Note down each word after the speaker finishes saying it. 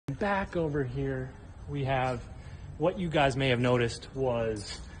back over here, we have what you guys may have noticed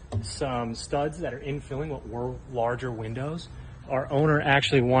was some studs that are infilling what were larger windows. Our owner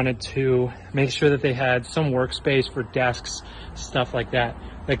actually wanted to make sure that they had some workspace for desks, stuff like that,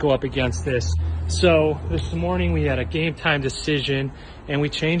 that go up against this. So this morning we had a game time decision and we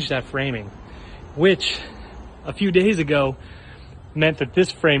changed that framing, which a few days ago meant that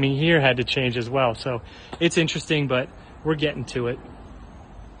this framing here had to change as well. So it's interesting, but we're getting to it.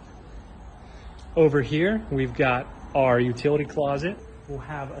 Over here, we've got our utility closet. We'll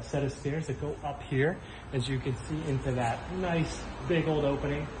have a set of stairs that go up here, as you can see, into that nice big old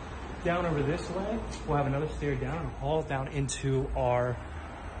opening. Down over this way, we'll have another stair down and haul down into our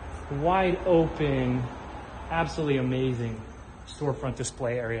wide open, absolutely amazing storefront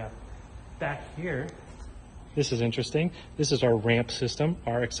display area. Back here, this is interesting. This is our ramp system,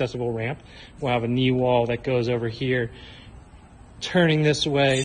 our accessible ramp. We'll have a knee wall that goes over here, turning this way.